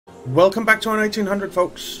Welcome back to our 1800,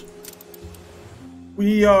 folks.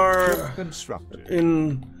 We are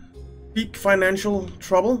in deep financial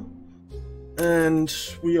trouble, and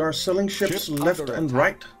we are selling ships left and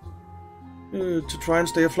right to try and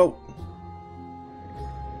stay afloat.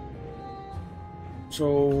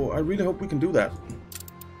 So I really hope we can do that.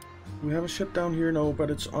 We have a ship down here, no,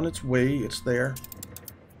 but it's on its way. It's there.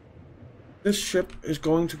 This ship is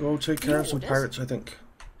going to go take care of some pirates, I think.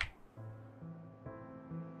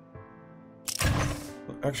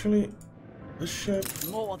 Actually, this ship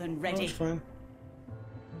more than ready. That's fine.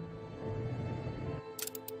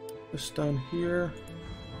 This down here.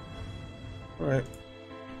 Alright.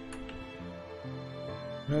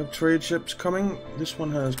 We have trade ships coming. This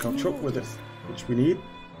one has caoutchouc with it, which we need.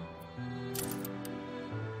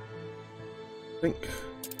 I think.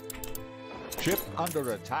 Ship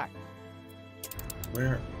under attack.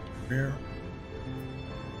 Where?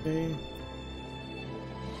 Okay.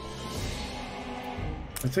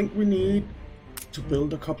 I think we need to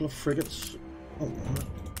build a couple of frigates. Oh,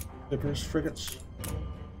 Clippers frigates.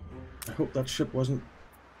 I hope that ship wasn't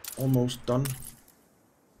almost done.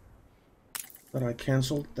 That I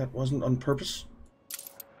cancelled. That wasn't on purpose.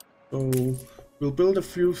 So we'll build a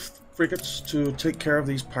few frigates to take care of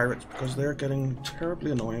these pirates because they're getting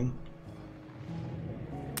terribly annoying.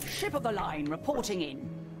 Ship of the line reporting in.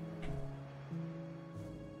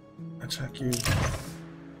 Attack you.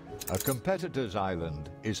 A competitor's island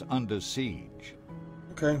is under siege.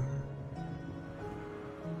 Okay.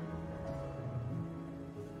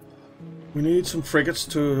 We need some frigates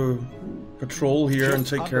to patrol here and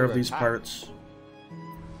take care of these pirates.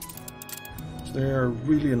 They're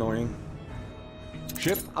really annoying.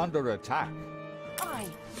 Ship under attack. Aye.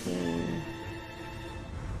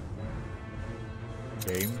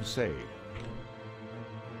 Okay. Game saved.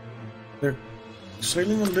 They're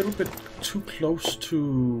sailing a little bit too close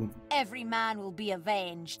to... Every man will be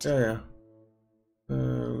avenged. Yeah.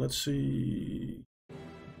 Let's see...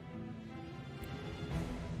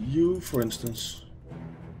 You, for instance.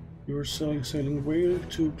 You're sailing way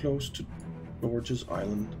too close to George's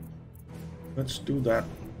Island. Let's do that.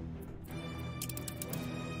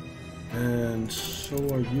 And so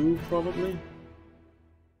are you, probably.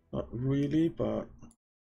 Not really, but...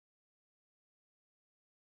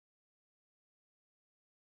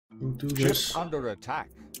 We'll do this. Ship under attack.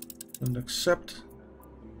 And accept.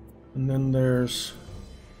 And then there's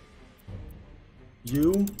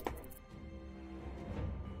you.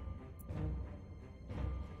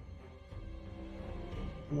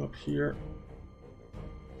 Come up here.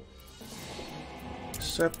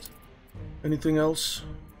 Accept. Anything else?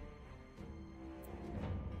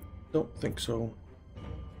 Don't think so.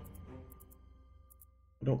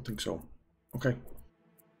 I don't think so. Okay.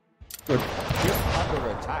 Good. Ship under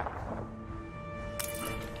attack.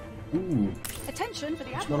 Ooh. Attention for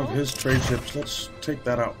the It's admiral. one of his trade ships. Let's take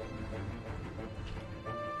that out.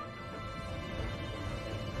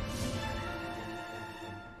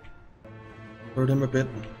 Hurt him a bit.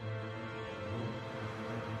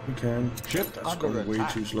 We can. Ship That's under going way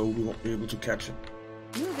attack. too slow. We won't be able to catch it.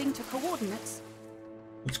 Moving to coordinates.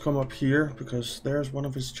 Let's come up here because there's one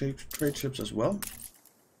of his trade ships as well.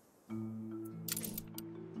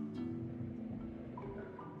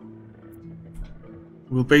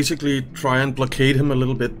 We'll basically try and blockade him a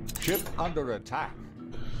little bit. Ship under attack.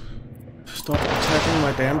 Stop attacking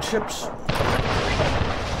my damn ships. Ship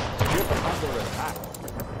under attack.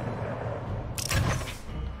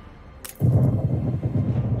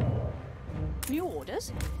 New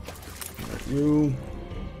orders. Let you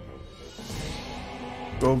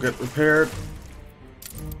go get repaired.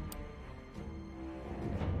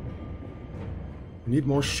 We need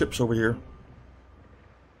more ships over here.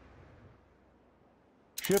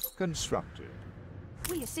 Ship constructed.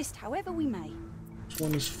 We assist however we may. This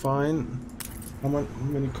one is fine. How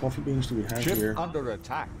many coffee beans do we have Ship here? under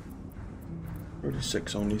attack.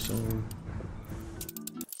 36 only, so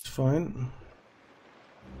it's fine.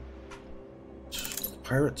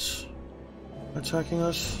 Pirates attacking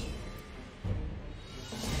us.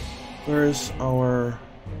 Where is our...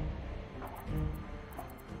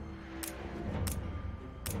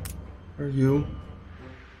 Where are you?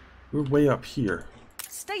 We're way up here.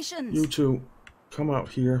 Stations. You two, come out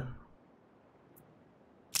here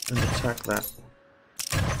and attack that.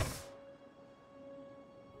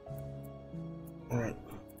 Alright,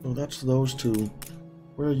 so that's those two.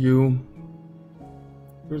 Where are you?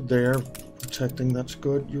 You're there, protecting, that's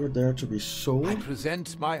good. You're there to be sold. I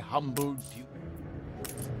present my humble duty.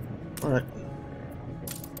 Alright.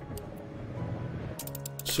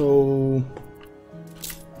 So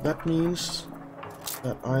that means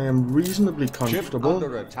that I am reasonably Ship comfortable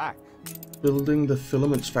under attack. building the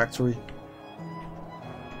filaments factory.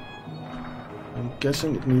 I'm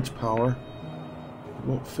guessing it needs power. It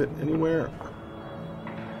won't fit anywhere.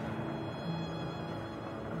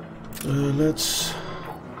 Let's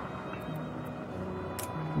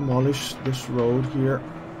demolish this road here.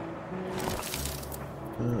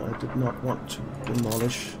 I did not want to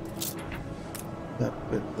demolish that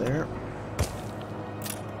bit there.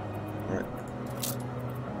 Alright.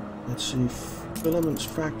 Let's see. Filaments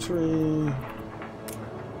factory.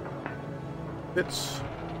 Fits.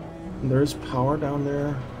 And there is power down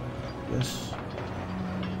there. Yes.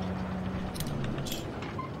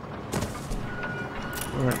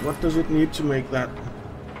 Alright, what does it need to make that?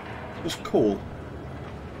 Just coal.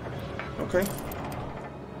 Okay.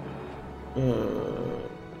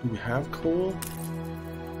 Do we have coal?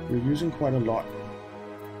 We're using quite a lot.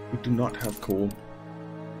 We do not have coal.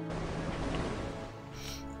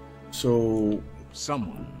 So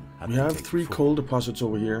Someone had we to have take 3 full. coal deposits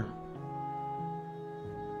over here.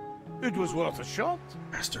 It was worth a shot.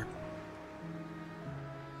 Bastard.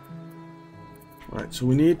 Right, so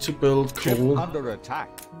we need to build Ship coal. under attack.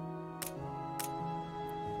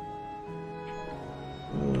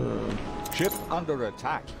 Ship under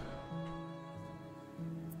attack.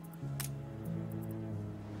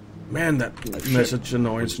 Man, that Ship message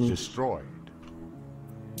annoys was me. destroyed.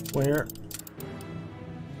 Where?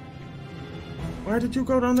 Why did you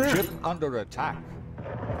go down there? Ship under attack.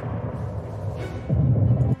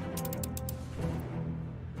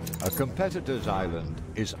 A competitor's island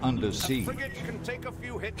is under siege. Frigate can take a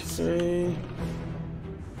few hits. Okay.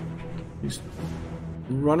 He's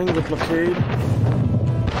running the blockade.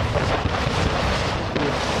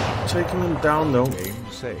 We're taking him down though. Game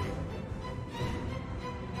saved.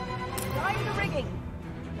 Line the rigging.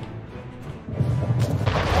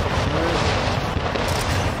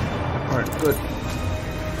 Alright, good.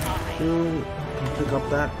 You can pick up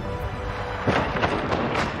that.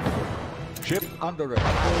 Ship under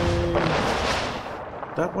attack.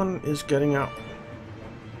 That one is getting out.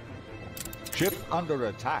 Ship under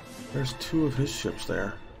attack. There's 2 of his ships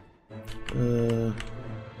there. You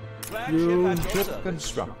Ship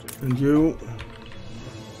constructed. and you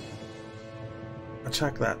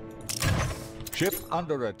attack that. Ship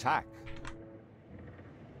under attack.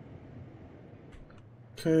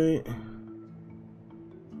 Okay.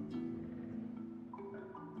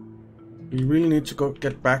 We really need to go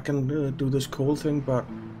get back and do this coal thing, but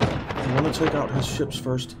I want to take out his ships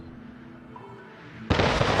first.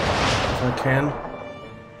 If I can.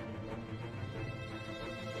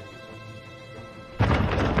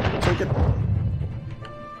 Take it.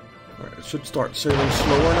 Alright, it should start sailing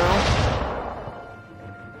slower now.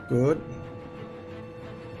 Good.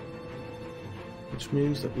 Which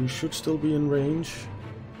means that we should still be in range.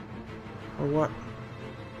 Or what?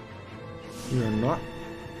 We are not.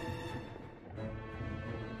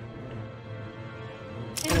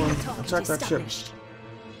 Come on, attack that ship.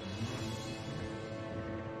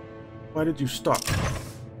 Why did you stop?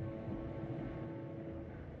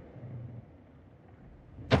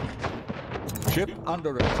 Ship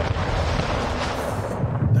under attack.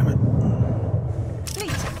 Damn it.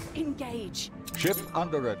 Fleet, engage. Ship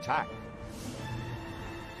under attack.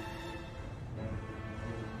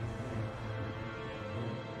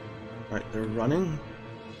 Right, they're running.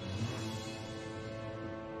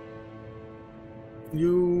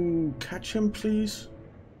 You catch him, please?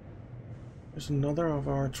 There's another of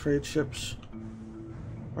our trade ships.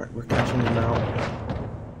 Alright, we're catching him now.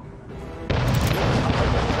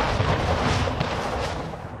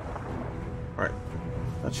 Alright,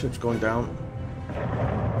 that ship's going down.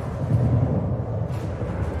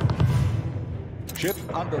 Ship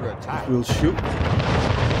under attack. We'll shoot.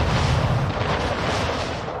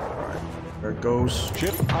 Alright, there it goes.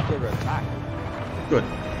 Ship under attack. Good.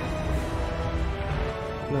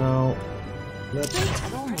 Now, let's...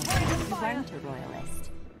 I've almost designed a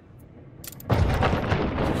royalist.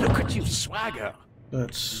 Look at you swagger.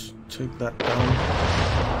 Let's take that down.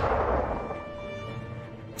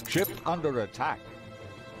 Ship under attack.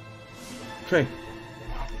 Okay.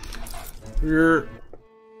 We're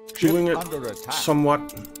Ship doing it under attack. somewhat.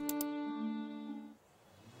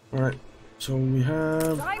 Alright, so we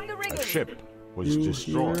have Line the A rigging. ship was you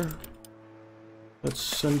destroyed. here. Let's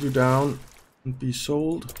send you down and be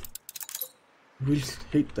sold. We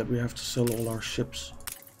hate that we have to sell all our ships.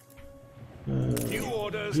 New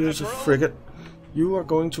orders, Here's a Admiral. frigate. You are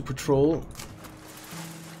going to patrol.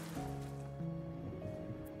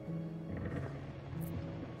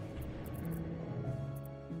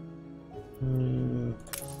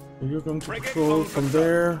 You're going to Frigate patrol on from patrol.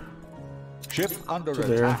 there. Ship under to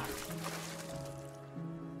there. attack.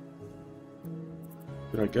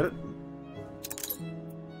 Did I get it?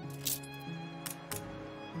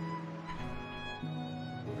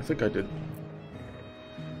 I think I did.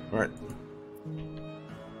 Alright.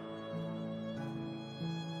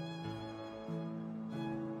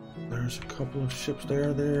 There's a couple of ships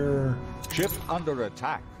there. Ship under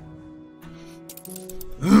attack.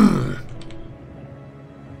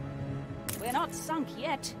 We're not sunk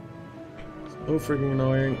yet. So freaking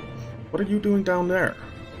annoying. What are you doing down there?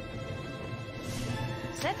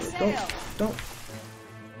 Set sail. Don't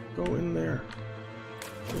go in there.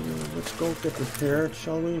 Let's go get repaired,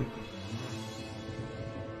 shall we?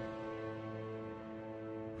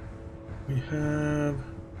 We have...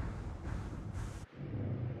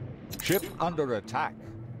 Ship under attack.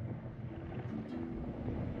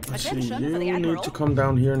 Let's see, Attention you for the need Admiral. to come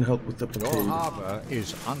down here and help with the Your blockade. harbor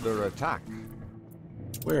is under attack.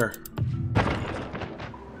 Where?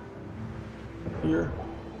 Here?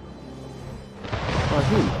 By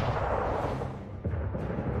who?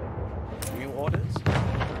 New orders?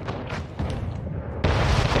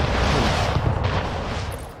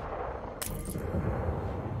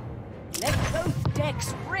 Let both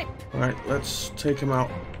decks rip. Alright, let's take him out.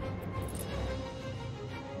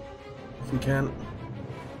 If we can.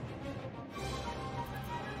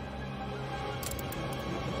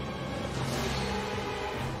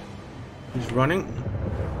 He's running.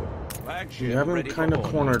 Flagship We have him ready for kind of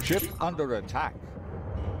order. cornered. Ship under attack.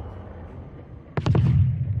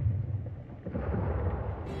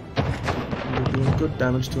 We're doing good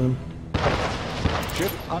damage to him.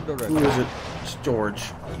 Ship under attack. Who is it? It's George.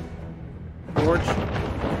 George,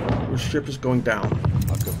 your ship is going down.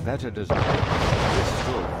 A competitor's island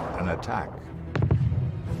withstood an attack.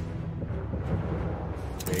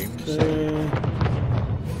 Game set.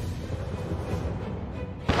 Okay.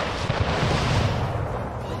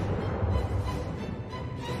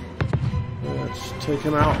 Let's take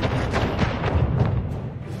him out.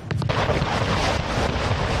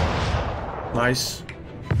 Nice.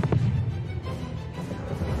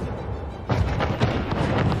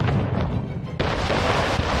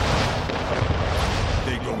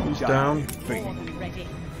 He's down. More than ready.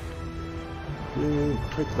 You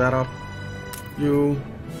pick that up. You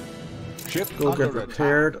Ship go under get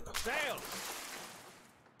repaired. Sail!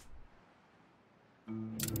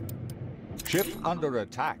 attack. Ship under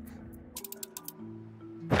attack.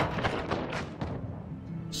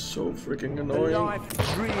 So freaking annoying.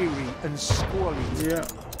 Life dreary and squally. Yeah.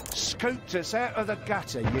 Scooped us out of the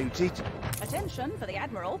gutter, you did. Attention for the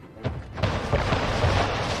Admiral.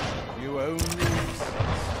 You only...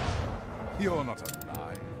 You're not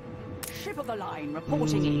alive. Ship of the line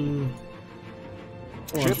reporting in.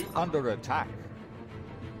 Go on, Ship under attack.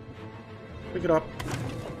 pick it up.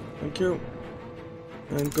 Thank you.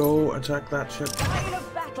 And go attack that ship. Line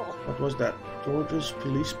of battle. What was that? George's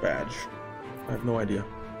police badge. I have no idea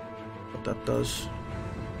what that does.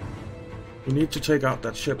 We need to take out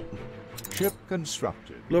that ship. Ship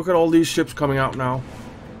constructed. Look at all these ships coming out now.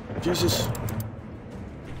 Jesus.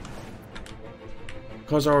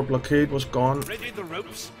 Because our blockade was gone. Ready the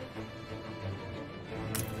ropes?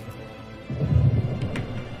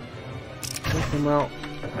 Take them out.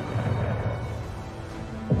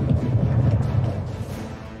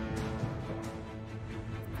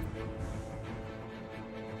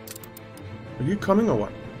 Are you coming or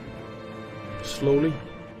what? Slowly.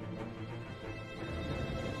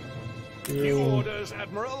 New Ew. orders,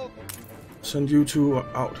 Admiral. Send you two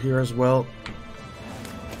out here as well.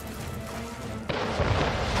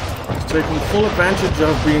 He's taking full advantage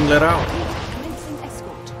of being let out. Commencing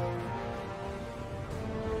escort.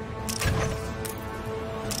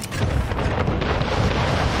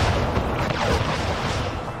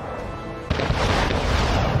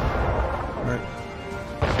 Right.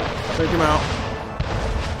 Take him out.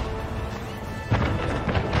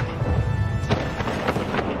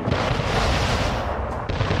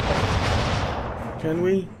 Can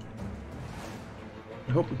we?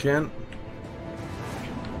 I hope we can.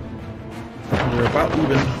 We're about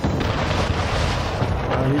even.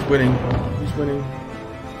 He's winning. He's winning.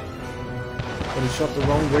 But he shot the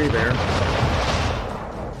wrong way there.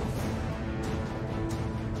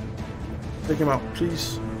 Take him out,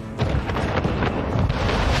 please.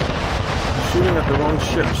 He's shooting at the wrong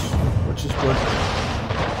ships, which is good.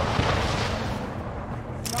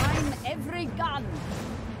 Prime every gun.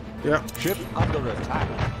 Yeah, Ship under attack.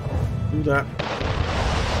 do that.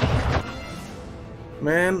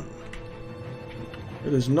 Man,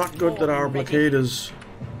 it is not good that our blockade has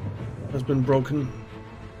been broken.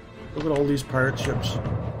 Look at all these pirate ships.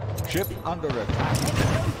 Ship under attack. Let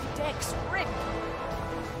both decks rip.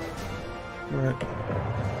 Right.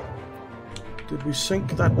 Did we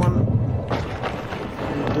sink that one?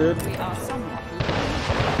 We did. We are somewhat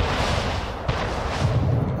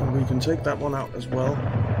And we can take that one out as well.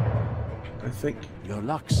 I think. Your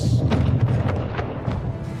lucks.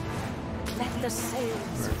 Let the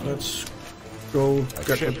sails. Right, let's go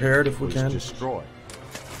get repaired if we can. Destroyed.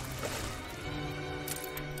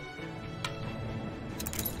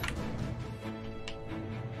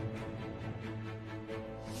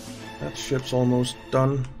 That ship's almost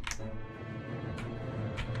done.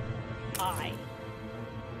 Aye.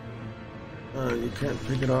 You can't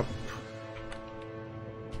pick it up.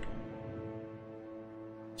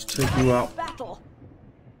 Let's take you out. Battle.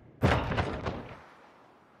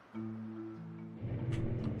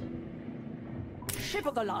 Ship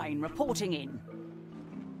of the line reporting in.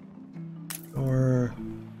 Our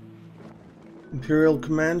Imperial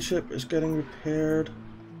command ship is getting repaired.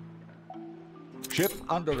 Ship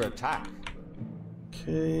under attack.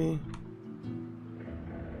 Okay.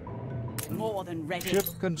 More than ready. Ship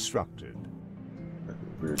constructed.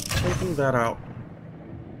 We're taking that out.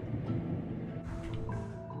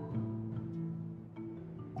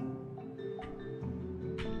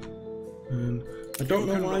 And I don't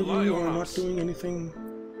know why you are not doing anything.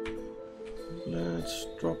 Let's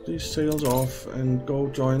drop these sails off and go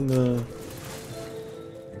join the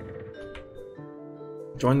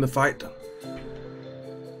fight.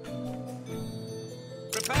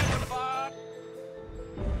 Prepare for fire.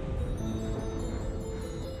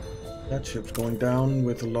 That ship's going down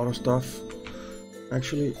with a lot of stuff.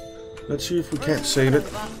 Actually, let's see if we can't save it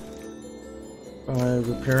by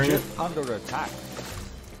repairing Ship it. under attack.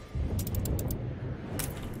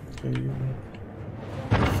 Okay. Ship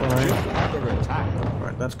Fine. under attack.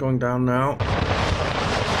 Right, that's going down now.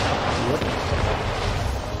 Yep.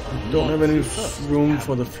 We don't have any room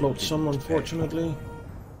for the flotsam, unfortunately.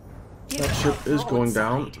 That ship is going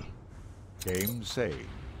down. Game saved.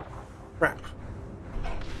 Crap.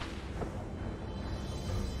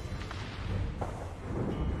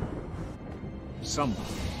 Someone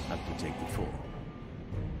had to take the fall.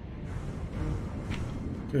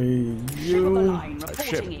 Okay, Ship of the you line A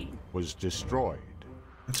ship reporting in. was destroyed.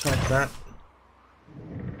 attack that.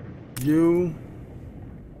 You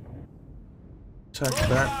attack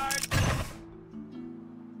that.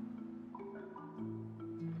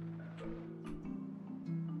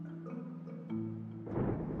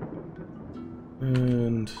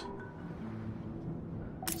 And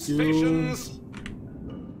you Stations.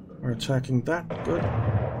 are attacking that. Good.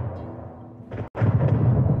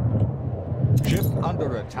 Ship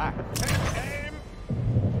under attack. Aim.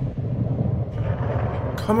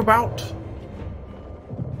 Come about.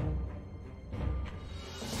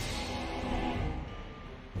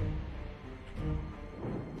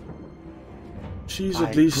 She's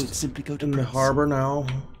at least simply go to in the press. harbor now.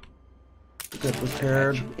 Get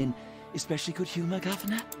repaired. You in especially good humor,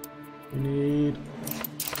 Governor? We need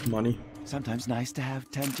money. Sometimes nice to have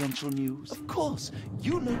tangential news. Of course,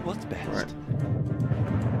 you know what's best. Right.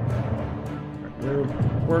 We're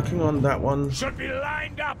working on that one. Should be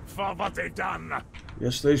lined up for what they've done.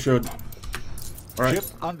 Yes, they should. Alright, Ship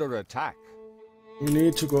under attack. we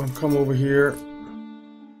need to come over here.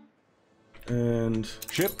 And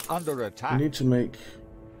Ship under we attack. need to make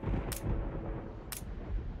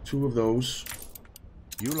 2 of those.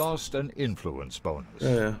 You lost an influence bonus.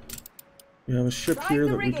 Yeah. We have a ship Right here the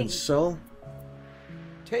that we can rigging. sell.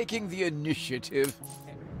 Taking the initiative.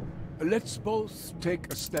 Let's both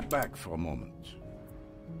take a step back for a moment.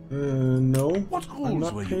 No. What I'm rules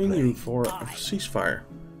not were you paying you playing? for a ceasefire.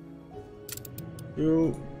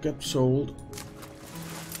 You get sold.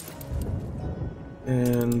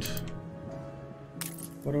 And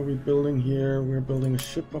what are we building here? We're building a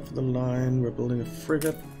ship of the line. We're building a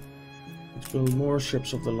frigate. Let's build more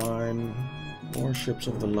ships of the line. More ships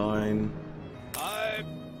of the line.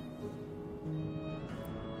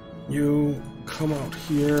 You come out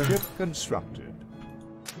here Ship constructed.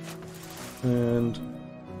 and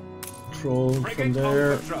control from Frigate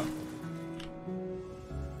there on patrol.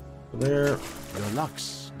 to there. Your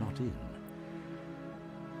luck's not in.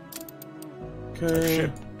 Okay.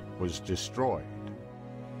 Ship was destroyed.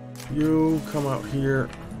 You come out here.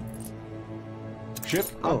 Ship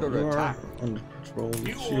Oh, under you attack. are under patrol.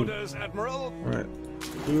 New It's you. orders, Admiral. Alright.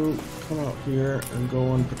 You come out here and go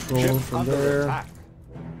on patrol Ship from under there attack.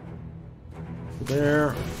 to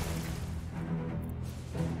there.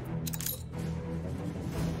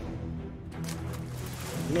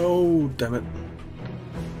 No, damn it.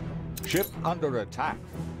 Ship under attack.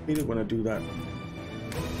 Hate it when I do that.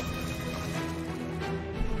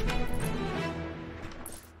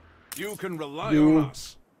 You can rely You- on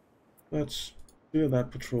us. Let's clear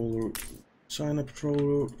that patrol route. Assign a patrol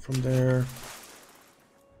route from there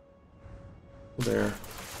to there.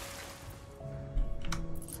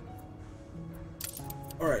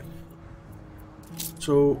 Alright.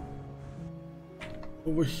 So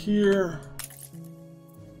over here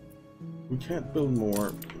we can't build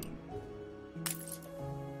more.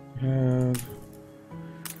 We have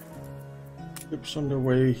ships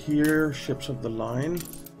underway here, ships of the line.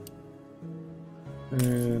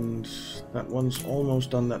 And that one's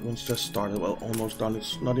almost done, that one's just started. Well, almost done,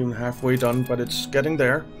 it's not even halfway done, but it's getting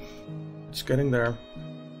there. It's getting there.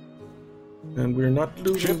 And we're not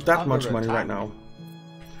losing that much money right now.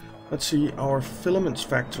 Let's see, our filaments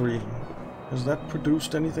factory. Has that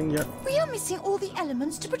produced anything yet? We are missing all the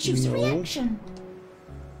elements to produce a reaction.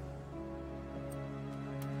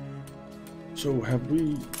 So have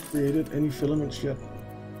we created any filaments yet?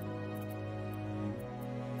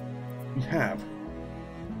 We have.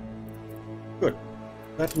 Good.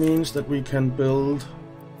 That means that we can build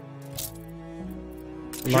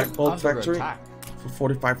a light bulb factory for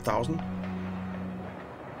 45,000.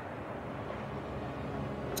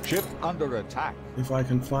 Ship under attack. If I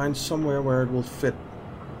can find somewhere where it will fit.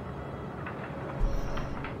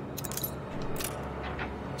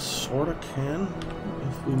 Sorta can.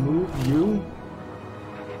 If we move you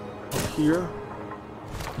up here,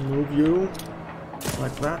 move you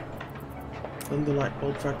like that, then the light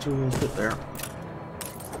bulb factory will fit there.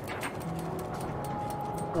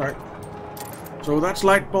 Alright. So that's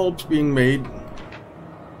light bulbs being made.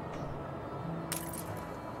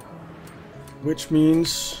 Which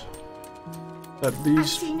means that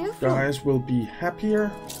these guys will be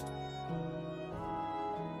happier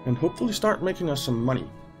and hopefully start making us some money.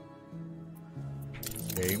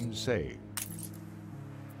 Game saved.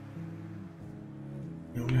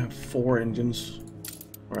 We only have 4 engines.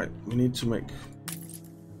 Alright, we need to make...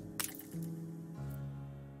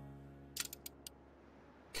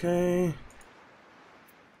 Okay.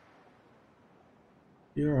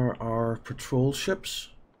 Here are our patrol ships.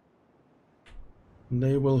 And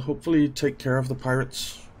they will hopefully take care of the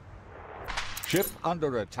pirates. Ship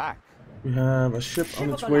under attack. We have a ship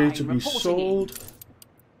on its way to be sold.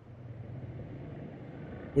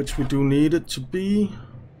 Which we do need it to be.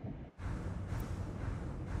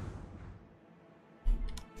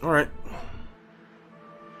 Alright.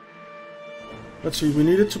 Let's see, we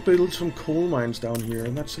needed to build some coal mines down here,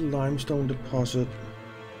 and that's a limestone deposit.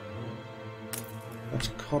 That's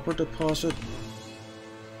a copper deposit.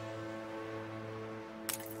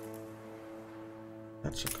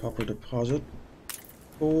 That's a copper deposit.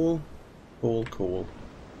 Coal, coal, coal.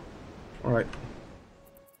 Alright.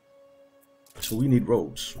 So we need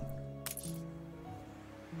roads.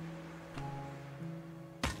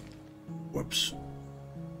 Whoops.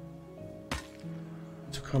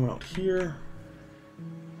 To come out here.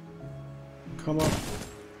 Come up.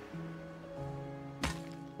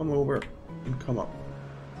 Come over and come up.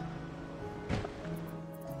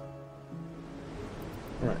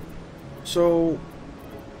 Alright. So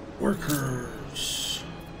workers.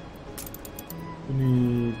 We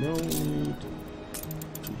need to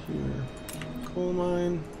here. Coal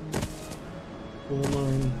mine. Coal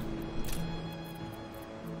mine.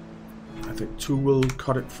 I think 2 will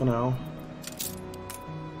cut it for now.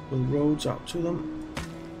 Build roads out to them.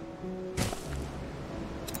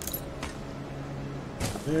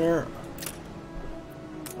 There.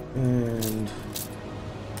 And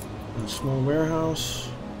a small warehouse.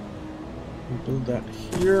 We build that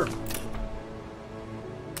here.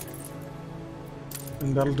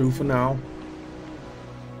 And that'll do for now.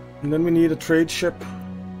 And then we need a trade ship.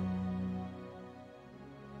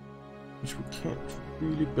 Which we can't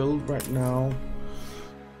really build right now.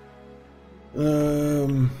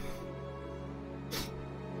 You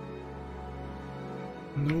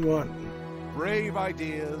know what? Brave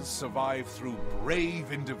ideas survive through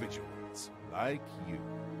brave individuals like you.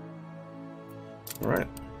 Alright.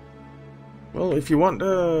 Well, if you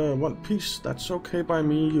want peace, that's okay by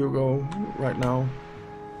me, Hugo, right now.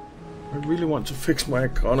 I really want to fix my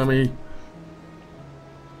economy.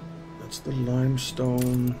 That's the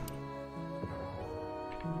limestone.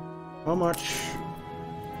 How much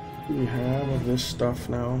do we have of this stuff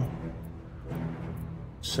now?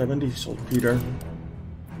 70 saltpeter.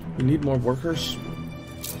 We need more workers.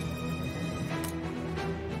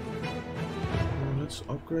 Let's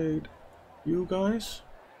upgrade you guys.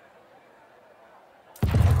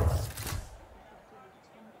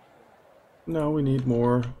 Now we need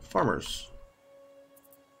more farmers.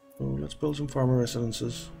 So let's build some farmer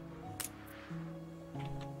residences.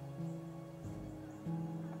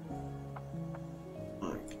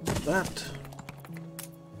 Like that.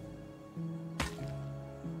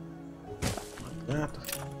 that.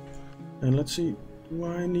 And let's see, do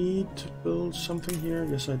I need to build something here?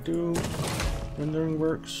 Yes, I do. Rendering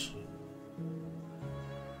works.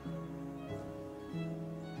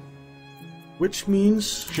 Which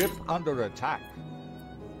means... Ship under attack.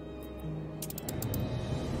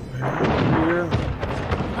 Here. Oh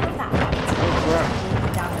crap.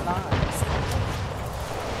 Down the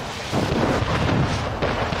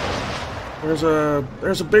bars.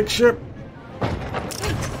 There's a big ship.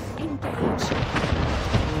 Engage.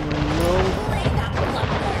 No.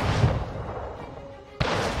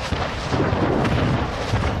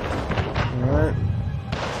 Alright.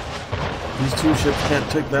 These two ships can't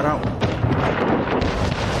take that out.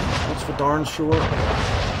 That's for darn sure.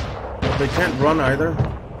 But they can't run either.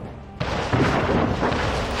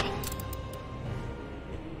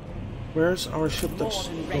 Where's our ship that's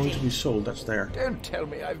going to be sold? That's there. Don't tell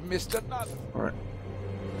me I've missed another. Alright.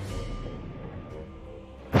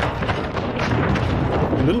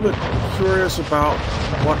 A little bit curious about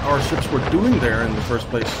what our ships were doing there in the first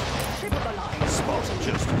place. Spot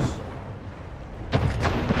justice.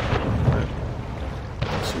 Right.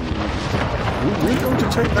 Let's see. We're going to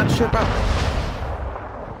take that ship out.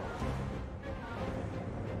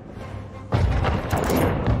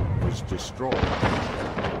 Was destroyed.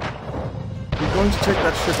 We're going to take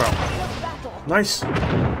that ship out. Nice.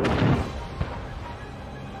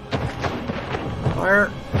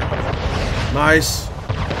 Fire. Nice.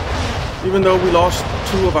 Even though we lost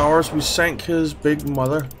 2 of ours, we sank his big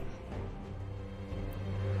mother.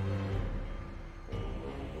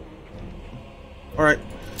 Alright,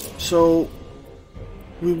 so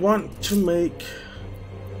we want to make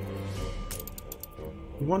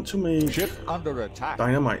Ship under attack.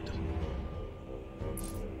 dynamite.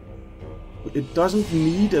 It doesn't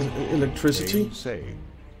need electricity, Say.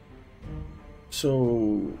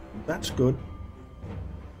 so that's good.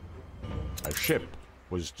 A ship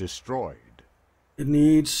was destroyed. It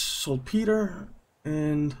needs saltpeter,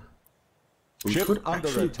 and we Ship could under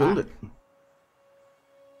actually attack. build it.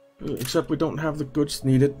 Except we don't have the goods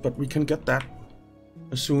needed, but we can get that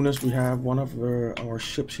as soon as we have one of our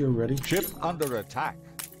ships here ready. Ship under attack.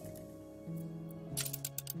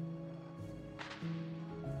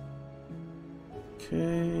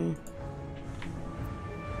 Okay.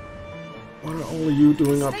 What are all of you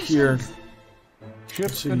doing up here? Ship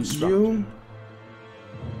Let's see, constructed. you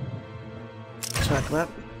attack that.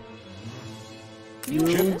 You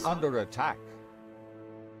Ship under attack.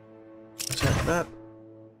 attack that.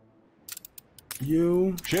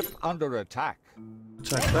 You Ship under attack.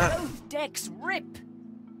 attack that. Both decks rip.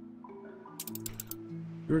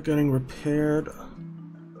 You're getting repaired.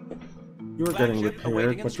 You're getting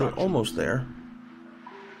repaired, but you're almost there.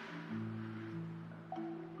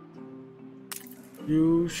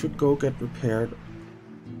 You should go get repaired.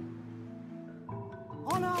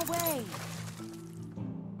 On our way.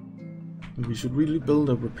 And we should really build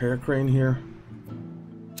a repair crane here.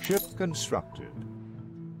 Ship constructed.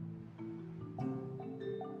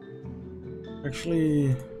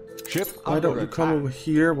 Actually, Ship why under don't you attack. come over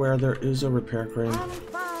here where there is a repair crane?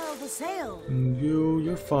 Unfurl the sail. And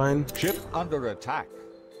you're fine. Ship under attack.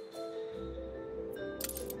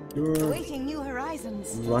 You're Awaiting new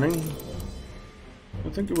horizons. running. I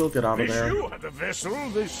think you will get out of Wish there. you had a vessel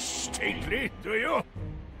this stately, do you?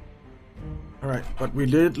 Alright, but we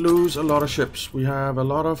did lose a lot of ships. We have a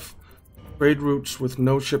lot of trade routes with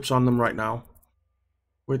no ships on them right now,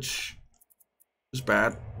 which is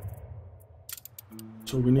bad.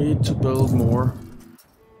 So we need to build more,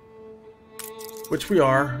 which we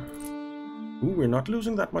are. Ooh, we're not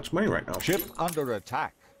losing that much money right now. Ship under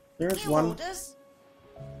attack. There's New one. orders.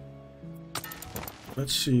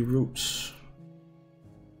 Let's see, routes.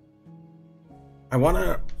 I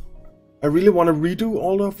really want to redo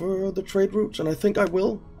all of the trade routes, and I think I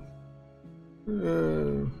will.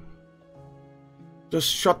 Just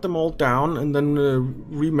shut them all down and then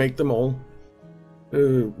remake them all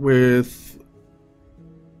with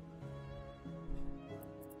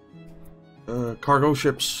cargo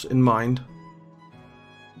ships in mind.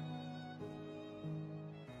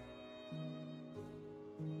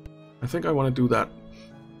 I think I want to do that.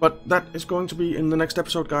 But that is going to be in the next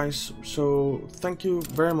episode, guys. So thank you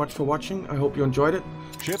very much for watching. I hope you enjoyed it.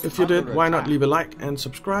 Ship If you did, under why not attack. leave a like and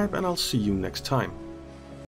subscribe, and I'll see you next time.